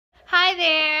Hi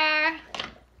there.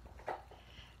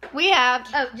 We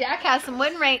have, Jack has some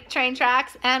wooden train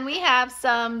tracks, and we have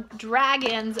some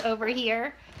dragons over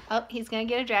here. Oh, he's going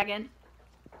to get a dragon.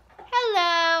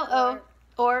 Hello.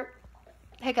 Or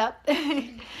hiccup.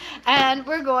 And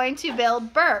we're going to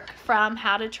build Berk from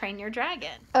How to Train Your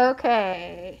Dragon.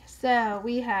 Okay, so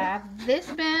we have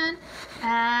this bin,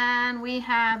 and we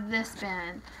have this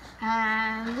bin.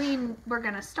 And we're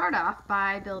going to start off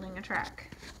by building a track.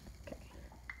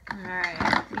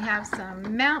 Alright, we have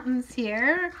some mountains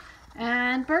here,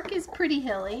 and Berk is pretty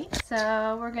hilly,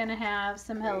 so we're going to have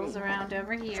some hills around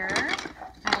over here.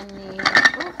 I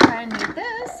need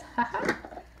this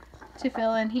to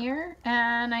fill in here,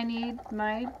 and I need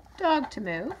my dog to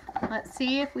move. Let's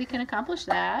see if we can accomplish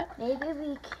that. Maybe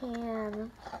we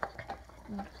can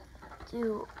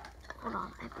do, hold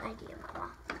on, I have an idea,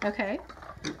 Mama. Okay.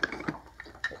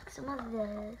 Take some of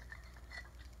this,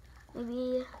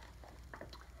 maybe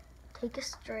take a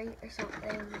straight or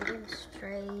something, maybe a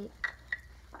straight,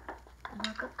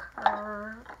 make a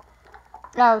curve.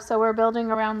 Oh, so we're building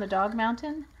around the dog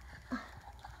mountain? I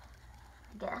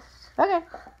guess. Okay.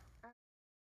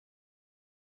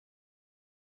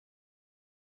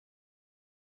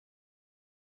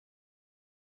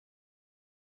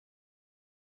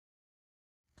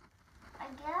 I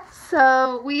guess.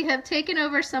 So we have taken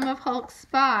over some of Hulk's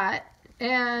spot,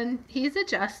 and he's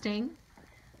adjusting.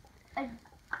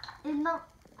 No!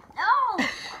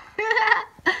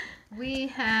 We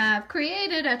have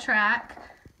created a track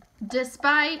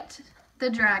despite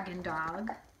the dragon dog,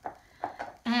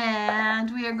 and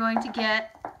we are going to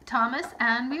get Thomas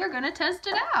and we are going to test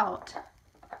it out.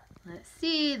 Let's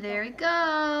see, there he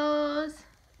goes.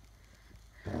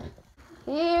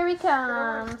 Here he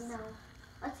comes.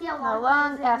 Let's see how A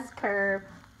long S curve.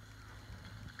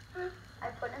 I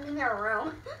put him in your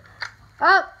room.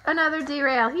 Oh, another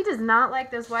derail. He does not like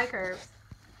those Y curves.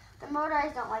 The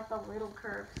motorized don't like the little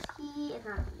curves. He is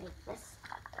not going to make this.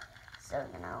 So,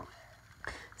 you know.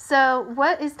 So,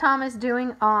 what is Thomas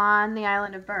doing on the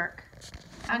Island of Berk?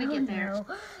 How to get there?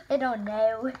 I don't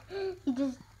know. He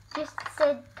just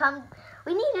said, come.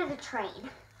 We needed a train.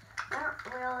 Not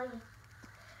really.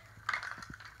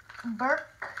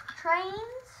 Berk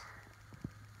trains.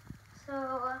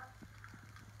 So,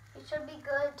 it should be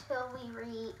good till we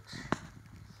reach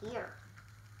here.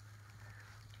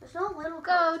 There's no little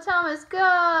Go, Thomas,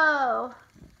 go!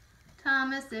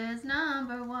 Thomas is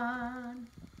number one.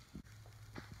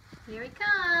 Here he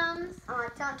comes. Oh, I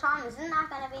tell Thomas, it's not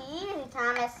going to be easy,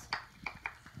 Thomas.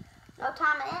 No,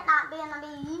 Thomas, it's not going to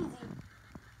be easy.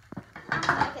 I'm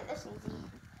going to make it this easy.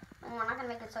 And we're not going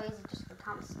to make it so easy just for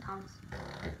Thomas.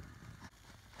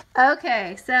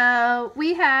 Okay, so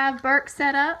we have Berk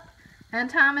set up,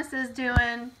 and Thomas is doing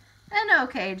an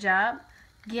okay job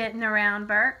getting around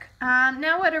Berk.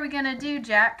 Now what are we going to do,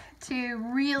 Jack, to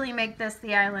really make this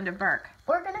the Island of Berk?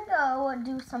 We're going to go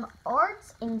do some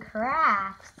arts and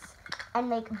crafts and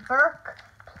make Berk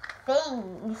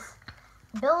things,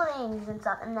 buildings and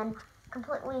stuff, and then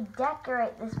completely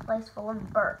decorate this place full of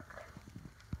Berk.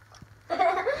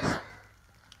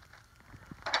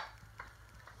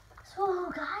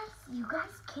 So, guys, you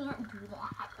guys can't do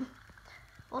that.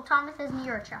 Well, Thomas is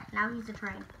near a track. Now he's a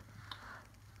train.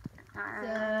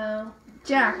 So,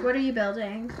 Jack, what are you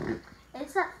building?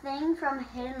 It's that thing from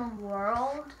Hidden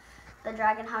World, the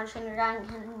dragon, How to Train Your Dragon,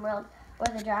 Hidden World,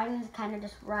 where the dragons kind of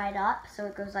just ride up, so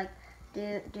it goes like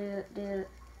do, and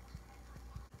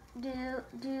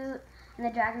the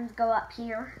dragons go up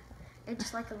here. It's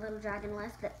just like a little dragon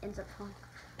lift that ends up falling.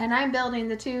 And I'm building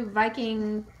the two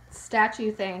Viking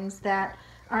statue things that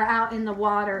are out in the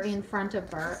water in front of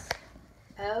Berk.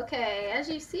 Okay, as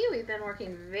you see, we've been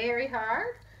working very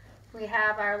hard. We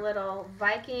have our little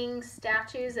Viking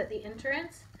statues at the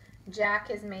entrance. Jack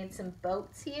has made some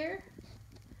boats here.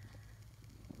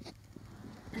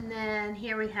 And then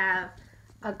here we have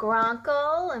a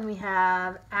Gronkle, and we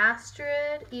have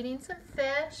Astrid eating some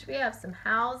fish. We have some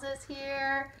houses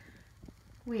here.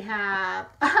 We have,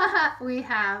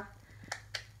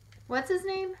 what's his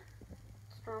name?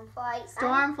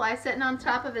 Stormfly sitting on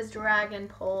top of his dragon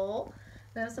pole.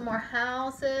 We have some more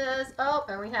houses. Oh,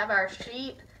 and we have our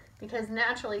sheep, because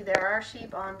naturally there are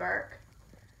sheep on Berk.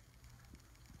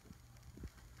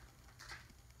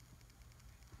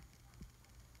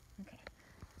 Okay.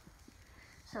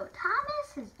 So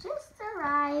Thomas has just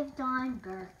arrived on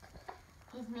Berk.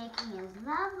 He's making his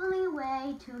lovely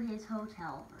way to his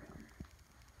hotel room.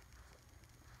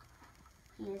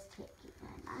 He is taking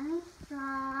a nice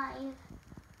drive,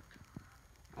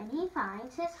 and he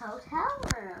finds his hotel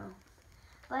room.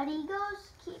 But he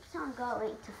keeps on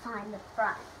going to find the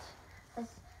front.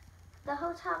 The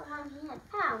hotel room he had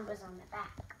found was on the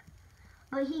back,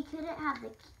 but he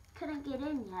couldn't get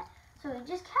in yet, so he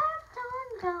just kept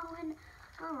on going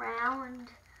around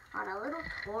on a little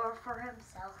tour for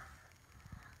himself.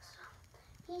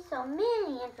 So he saw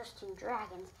many interesting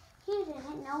dragons he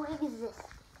didn't know existed.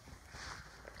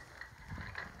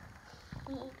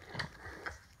 He went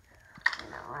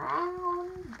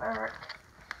around Berk,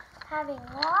 having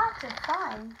lots of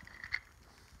fun,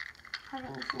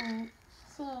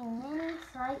 seeing many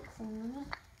sights and many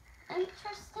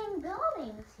interesting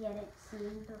buildings he hadn't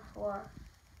seen before.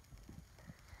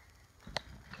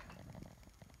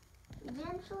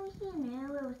 Eventually he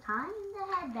knew it was time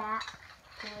to head back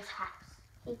to his house.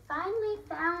 He finally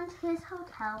found his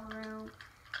hotel room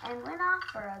and went off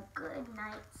for a good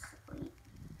night's sleep.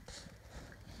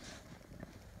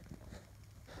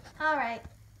 All right,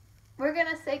 we're going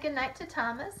to say goodnight to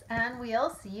Thomas, and we'll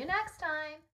see you next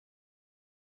time.